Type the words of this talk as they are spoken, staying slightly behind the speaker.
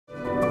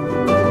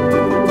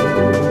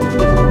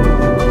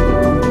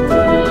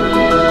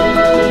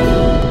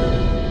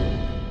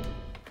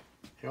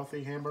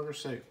hamburger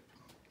soup.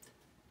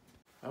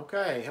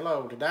 Okay,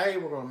 hello. Today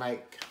we're going to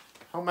make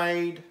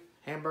homemade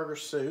hamburger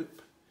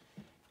soup,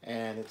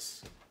 and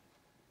it's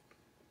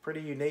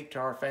pretty unique to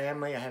our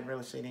family. I haven't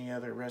really seen any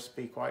other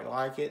recipe quite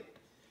like it.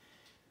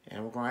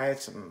 And we're going to add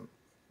some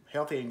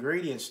healthy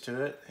ingredients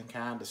to it and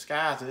kind of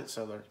disguise it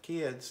so their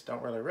kids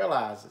don't really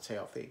realize it's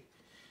healthy.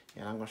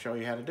 And I'm going to show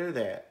you how to do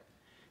that.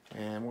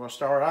 And we're going to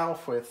start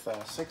off with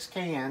 6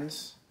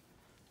 cans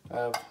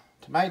of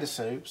tomato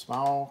soup,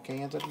 small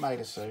cans of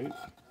tomato soup.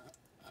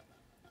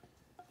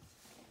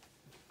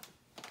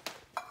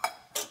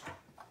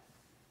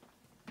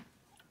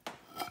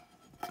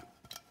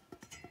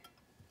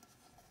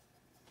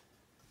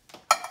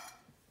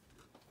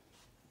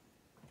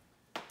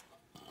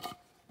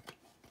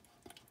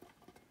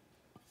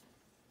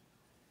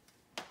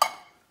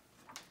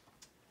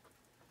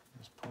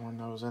 Just pouring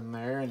those in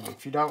there, and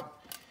if you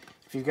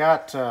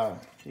got,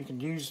 you can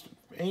use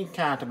any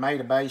kind of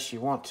tomato base you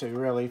want to,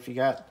 really. If you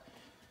got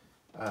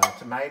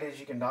tomatoes,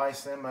 you can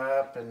dice them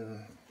up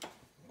and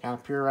kind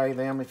of puree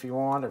them if you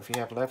want, or if you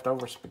have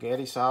leftover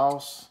spaghetti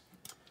sauce.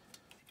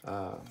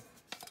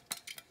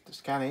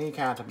 Just kind of any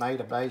kind of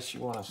tomato base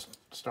you want to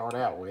start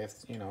out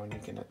with, you know, and you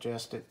can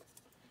adjust it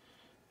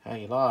how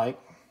you like.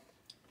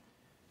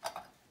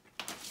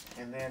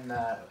 And then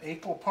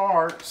equal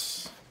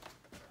parts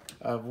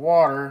of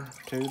water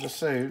to the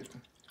soup.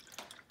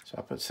 So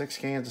I put 6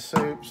 cans of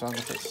soup, so I'm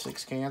going to put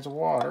 6 cans of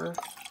water.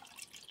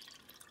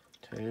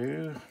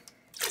 2,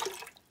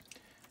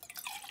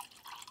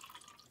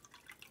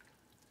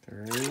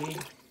 3,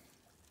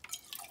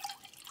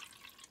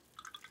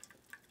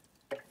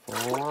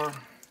 4,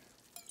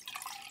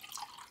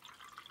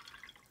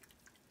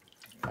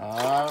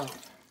 5,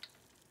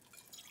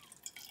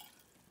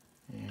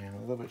 and a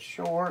little bit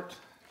short.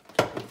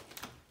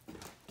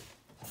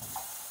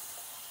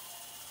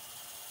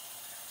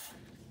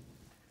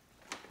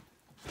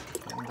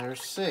 And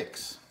there's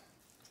 6.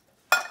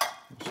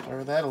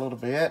 Stir that a little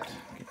bit.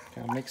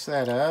 Kind of mix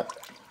that up.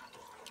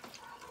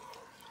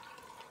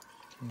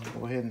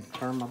 Go ahead and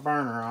turn my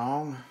burner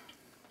on.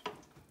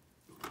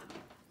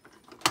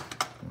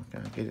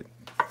 Gotta get it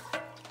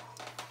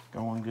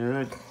going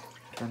good.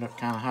 Turn it up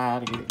kind of high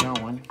to get it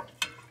going.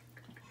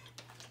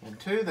 And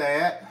to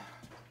that,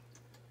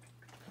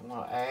 I'm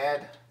going to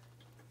add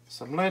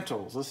some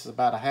lentils. This is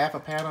about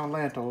 1/2 pound of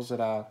lentils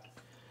that I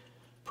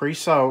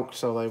pre-soaked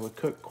so they would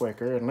cook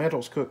quicker. And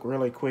lentils cook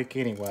really quick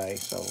anyway,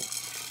 so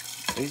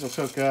these will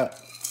cook up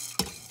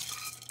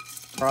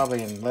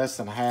probably in less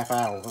than a half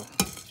hour. So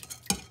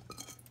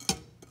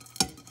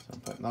I'm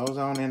putting those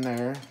on in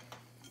there.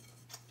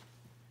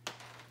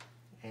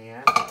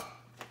 And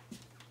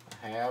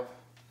I have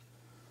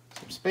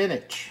some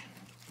spinach.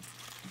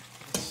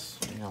 It's,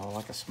 you know,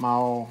 like a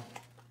small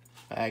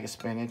bag of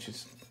spinach.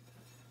 It's,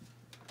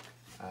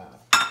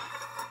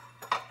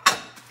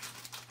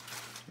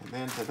 and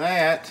then to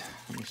that,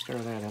 let me stir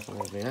that up a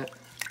little bit.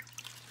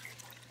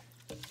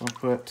 I'm going to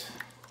put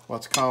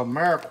what's called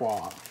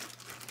mirepoix.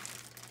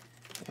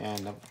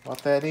 And what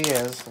that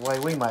is, the way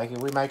we make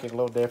it a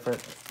little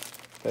different.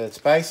 But it's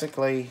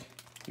basically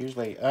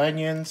usually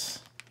onions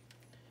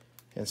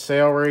and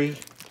celery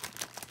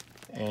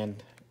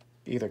and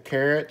either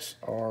carrots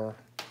or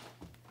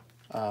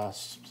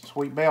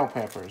sweet bell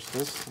peppers.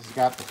 This has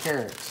got the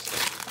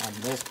carrots on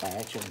this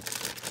batch. And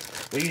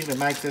we usually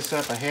make this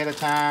up ahead of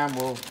time.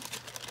 We'll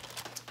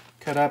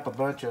cut up a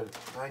bunch of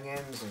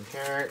onions and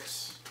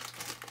carrots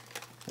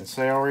and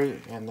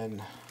celery, and then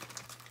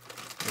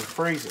we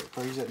freeze it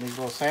in these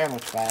little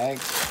sandwich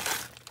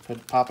bags.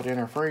 Pop it in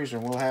our freezer,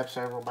 and we'll have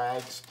several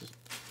bags to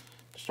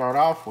start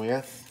off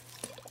with.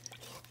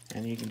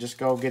 And you can just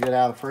go get it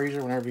out of the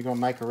freezer whenever you're going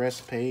to make a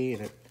recipe.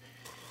 And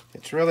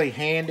it's really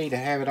handy to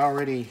have it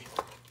already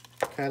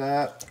cut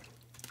up.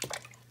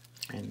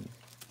 And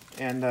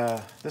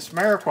this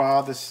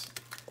mirepoix,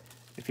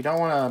 if you don't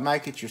want to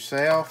make it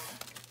yourself,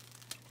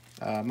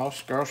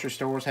 most grocery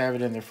stores have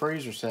it in their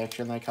freezer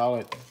section. They call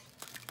it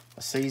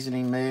a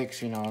seasoning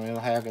mix, you know, and it'll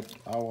have it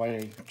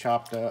already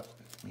chopped up,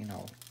 you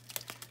know.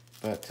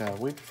 But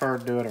we prefer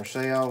to do it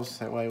ourselves.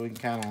 That way we can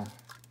kind of,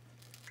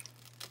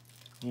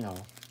 you know,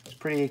 it's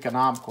pretty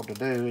economical to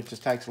do. It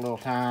just takes a little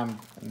time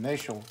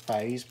initial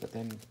phase, but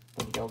then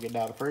when you go get it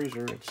out of the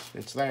freezer,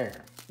 it's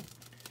there.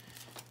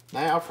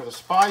 Now for the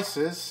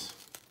spices,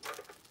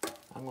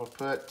 I'm going to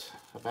put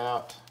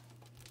about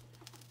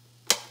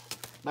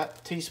a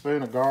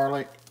teaspoon of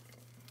garlic.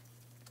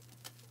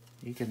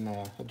 You can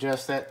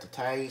adjust that to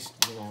taste.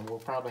 You know, we'll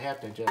probably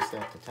have to adjust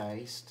that to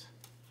taste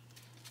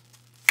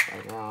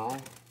later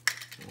on.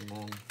 And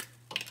then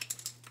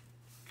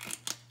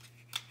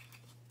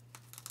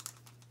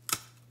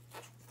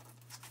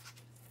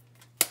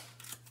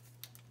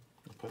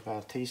I'll put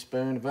about a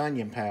teaspoon of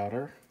onion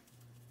powder.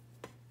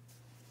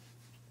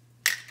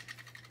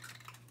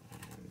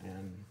 And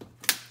then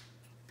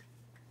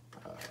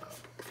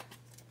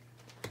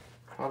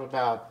probably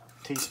about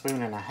a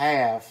teaspoon and a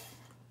half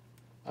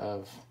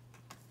of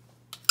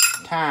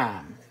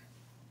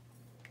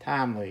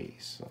thyme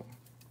leaves. So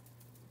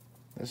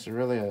this is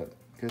really a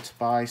good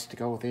spice to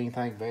go with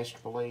anything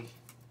vegetable-y.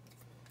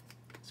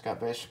 It's got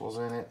vegetables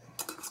in it.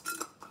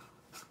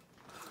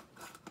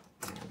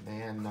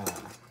 And then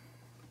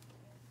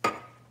a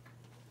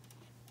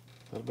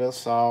little bit of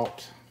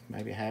salt,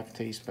 maybe half a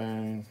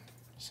teaspoon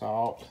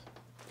salt.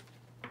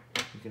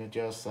 You can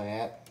adjust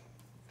that.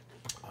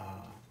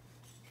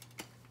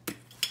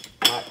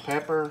 Black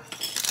pepper,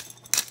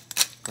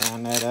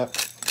 grind that up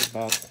to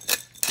about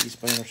a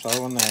teaspoon or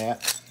so in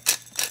that.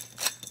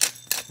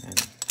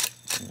 And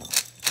you know,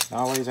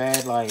 always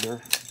add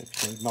later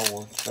if you need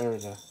more. It's better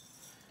to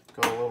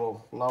go a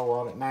little low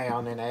on it now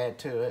and then add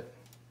to it.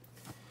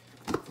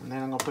 And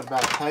then I'm going to put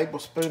about a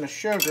tablespoon of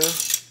sugar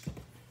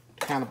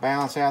to kind of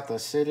balance out the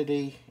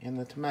acidity in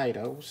the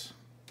tomatoes.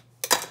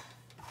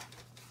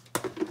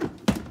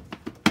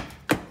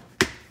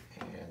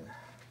 And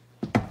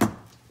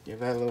give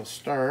that a little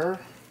stir.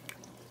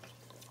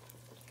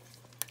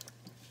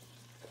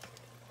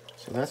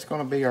 So that's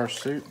going to be our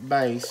soup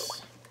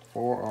base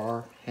for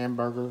our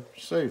hamburger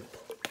soup.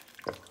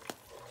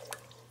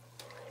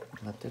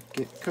 Let that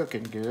get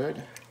cooking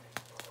good.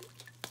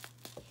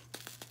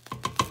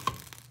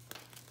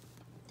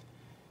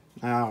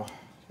 Now,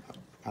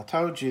 I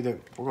told you that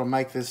we're going to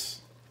make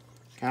this,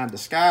 kind of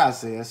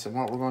disguise this, and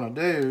what we're going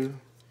to do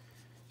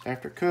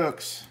after it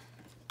cooks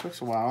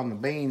a while and the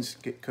beans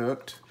get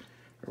cooked,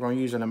 we're going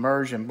to use an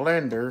immersion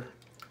blender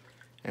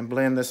and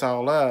blend this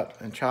all up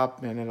and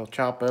it'll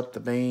chop up the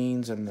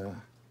beans and the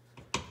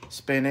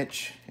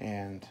spinach,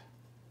 and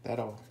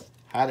that'll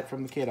hide it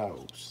from the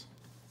kiddos.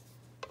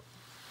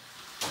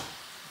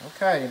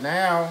 Okay,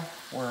 now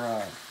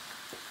we're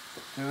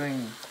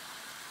getting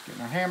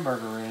our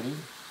hamburger ready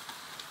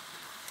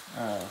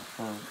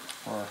for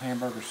our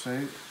hamburger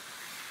soup.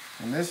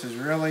 And this is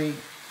really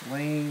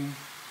lean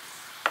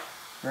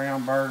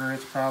ground burger.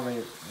 It's probably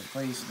at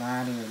least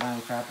 90 or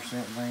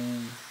 95%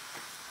 lean.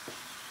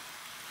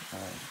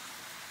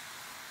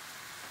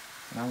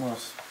 And I'm going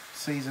to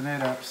season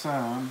it up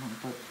some. I'm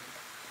put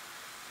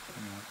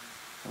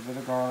a little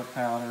bit of garlic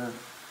powder,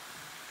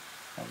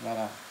 about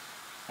a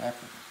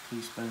half a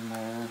teaspoon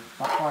there.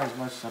 Not quite as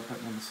much as I'm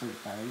putting in the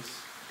soup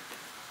base.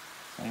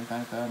 Same thing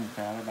with the onion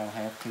powder, about a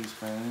half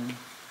teaspoon.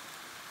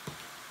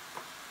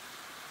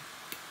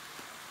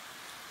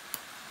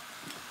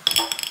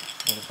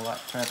 A little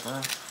black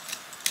pepper.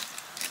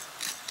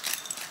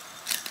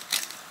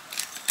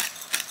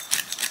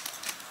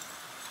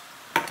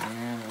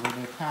 And a little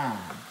bit of thyme.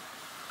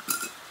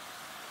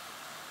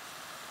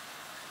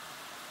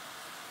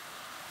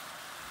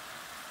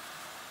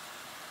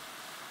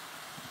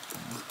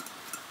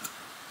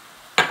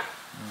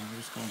 And we're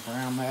just going to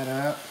brown that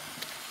up.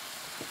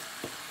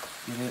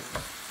 Get it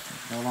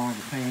no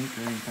longer pink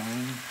or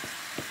anything.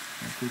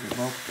 And keep it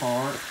both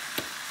apart.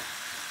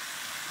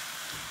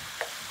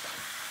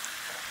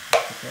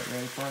 Get that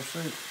ready for our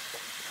soup.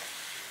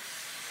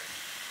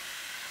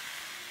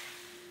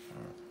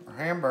 Our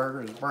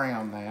hamburger is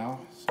brown now,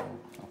 so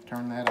I'll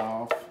turn that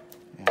off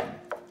and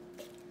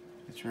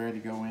it's ready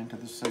to go into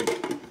the soup.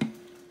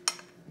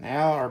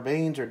 Now our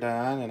beans are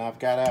done, and I've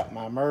got out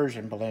my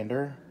immersion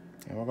blender,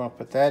 and we're going to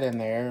put that in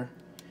there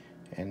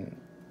and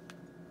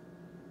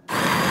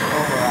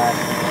override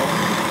it.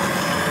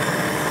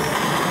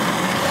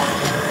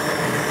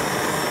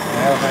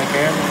 That'll make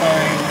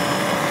everything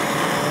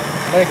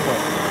liquid.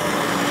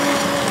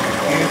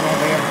 You're going to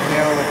be able to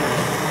tell that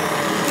there's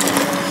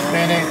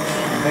spinach,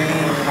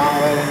 beans, and all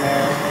that in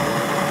there.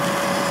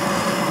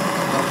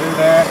 We'll do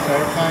that so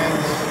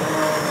everything's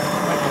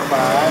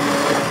liquefied.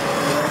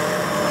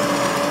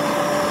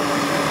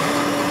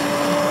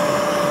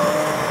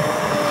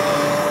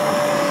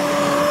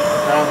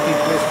 Try to keep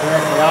this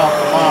directly off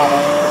the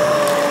bottom.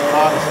 The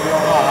bottom's still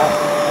hot.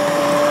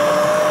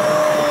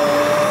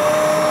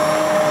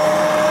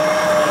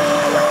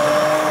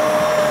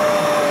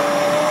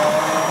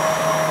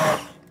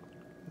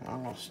 I'm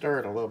going to stir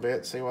it a little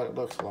bit, see what it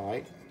looks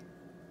like.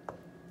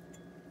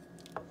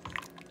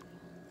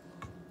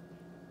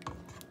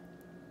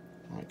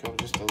 Might go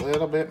just a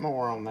little bit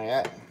more on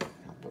that.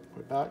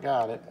 We about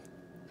got it.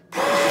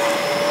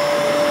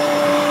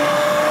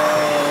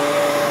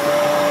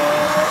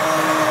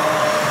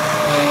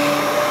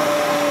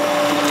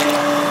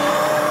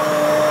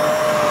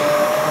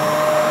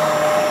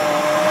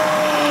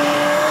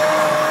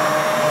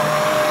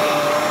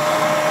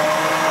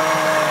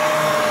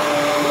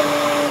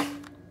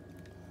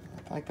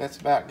 I think that's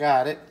about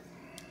got it.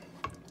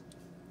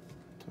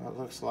 That's what it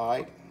looks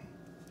like.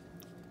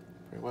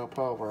 Pretty well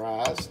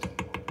pulverized.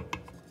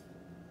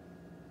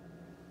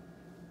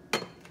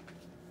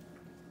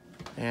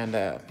 And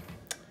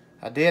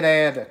I did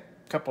add a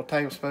couple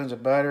tablespoons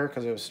of butter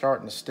because it was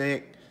starting to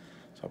stick.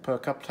 So I put a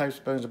couple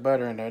tablespoons of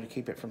butter in there to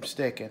keep it from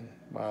sticking.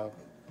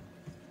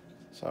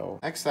 So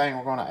next thing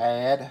we're going to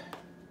add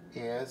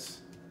is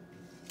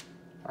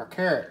our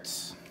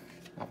carrots.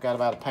 I've got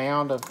about a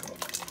pound of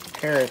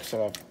carrots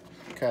that I've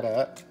cut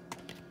up.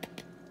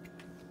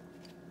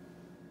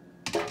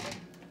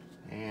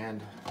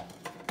 And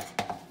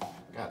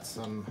got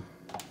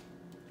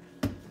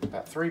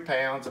about 3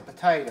 pounds of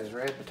potatoes,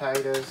 red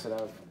potatoes that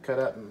I've cut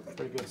up in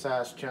pretty good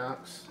sized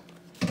chunks.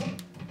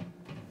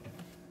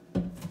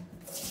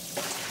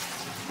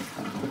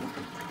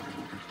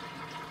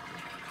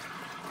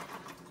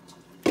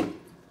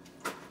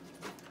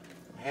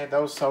 had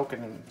those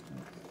soaking and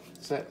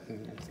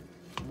setting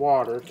in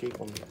water, keep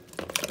them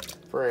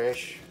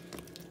fresh.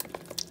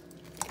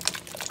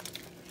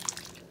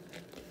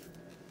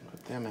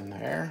 Put them in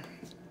there.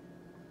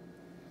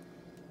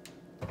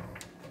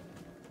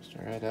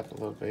 Stir it up a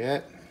little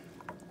bit.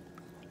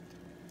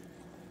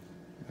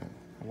 I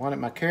wanted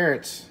my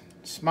carrots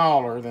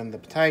smaller than the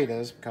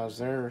potatoes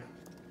because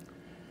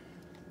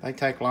they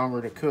take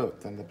longer to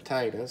cook than the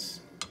potatoes.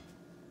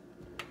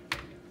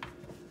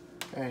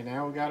 Okay,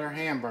 now we got our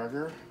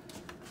hamburger.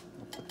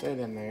 We'll put that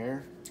in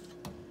there.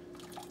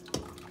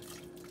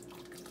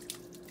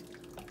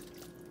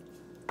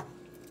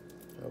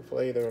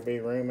 Hopefully there will be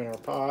room in our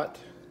pot.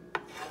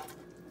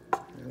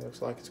 It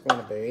looks like it's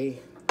going to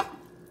be.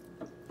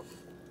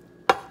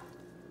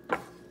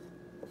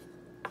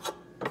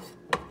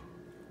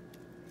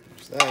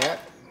 There's that.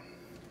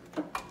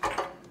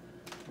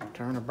 I'll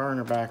turn the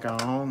burner back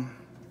on.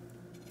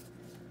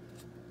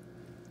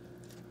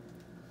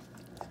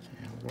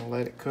 And we're going to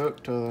let it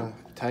cook till the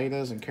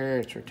potatoes and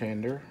carrots are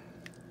tender.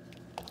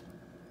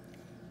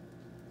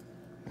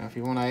 Now if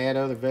you want to add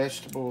other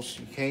vegetables,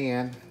 you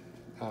can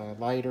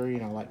later, you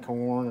know, like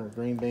corn or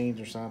green beans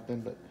or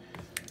something, but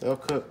they'll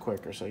cook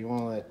quicker. So you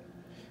want to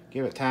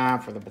give it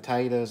time for the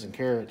potatoes and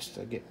carrots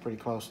to get pretty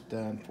close to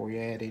done before you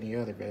add any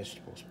other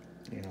vegetables,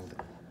 you know,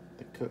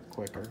 that cook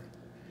quicker.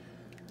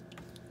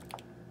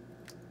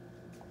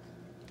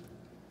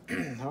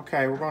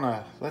 Okay, we're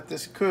gonna let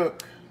this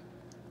cook,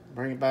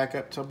 bring it back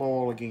up to a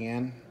boil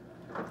again,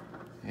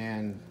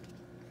 and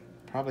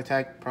probably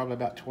take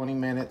about 20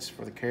 minutes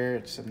for the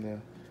carrots and the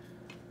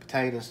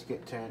potatoes to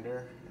get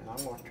tender. And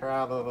I'm gonna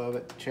try a little of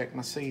it to check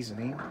my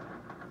seasoning.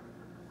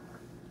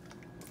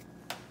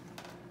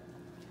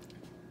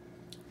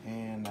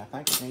 And I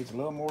think it needs a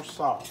little more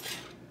salt.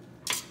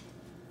 So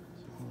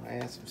I'll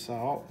add some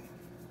salt.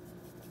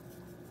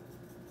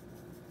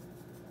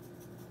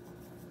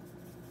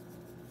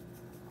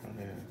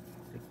 Probably a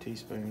good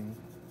teaspoon,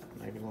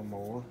 maybe a little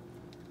more.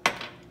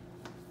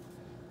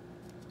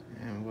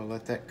 And we'll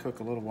let that cook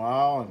a little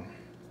while and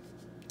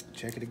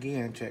check it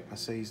again, check my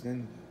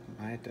seasoning.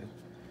 I have to, in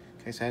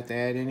case I have to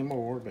add any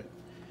more, but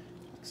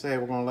like I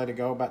said, we're gonna let it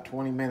go about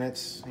 20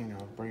 minutes, you know,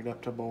 bring it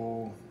up to a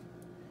boil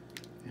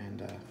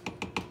and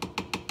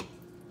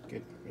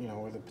get, you know,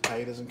 where the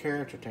potatoes and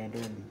carrots are tender,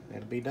 and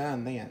it'll be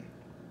done then.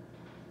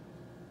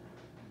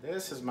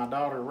 This is my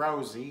daughter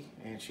Rosie,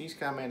 and she's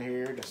come in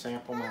here to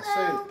sample my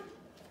soup.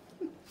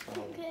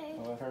 So okay.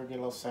 I'll let her get a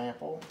little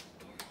sample.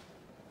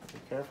 Be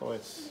careful,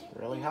 it's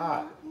really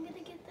hot. I'm gonna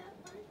get that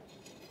one.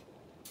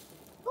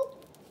 Oh,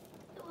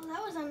 well,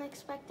 that was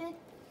unexpected.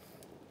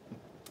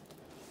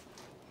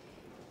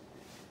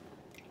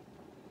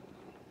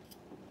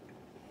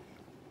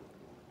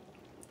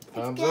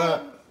 Thumbs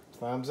up.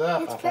 Thumbs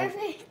up. It's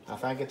perfect. I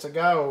think it's a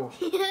go.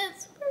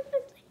 Yes,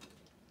 perfect.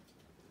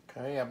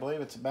 Okay, I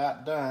believe it's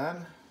about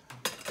done.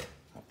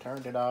 I've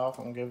turned it off.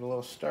 I'm gonna give it a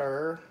little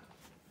stir.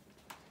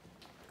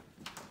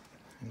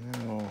 And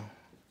then we'll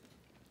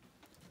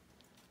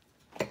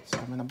put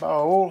some in a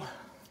bowl.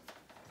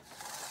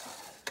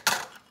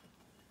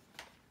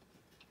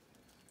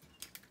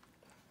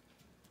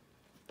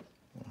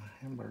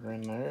 Hamburger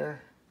in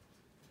there.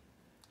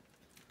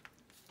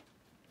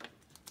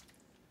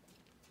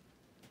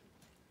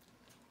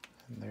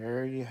 And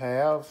there you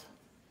have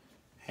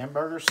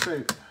hamburger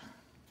soup.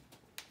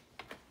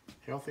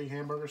 Healthy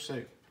hamburger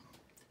soup.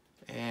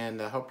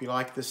 And I hope you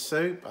like this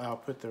soup. I'll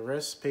put the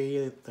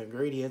recipe, the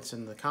ingredients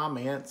in the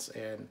comments,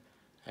 and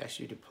ask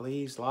you to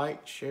please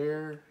like,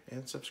 share,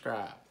 and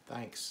subscribe.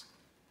 Thanks.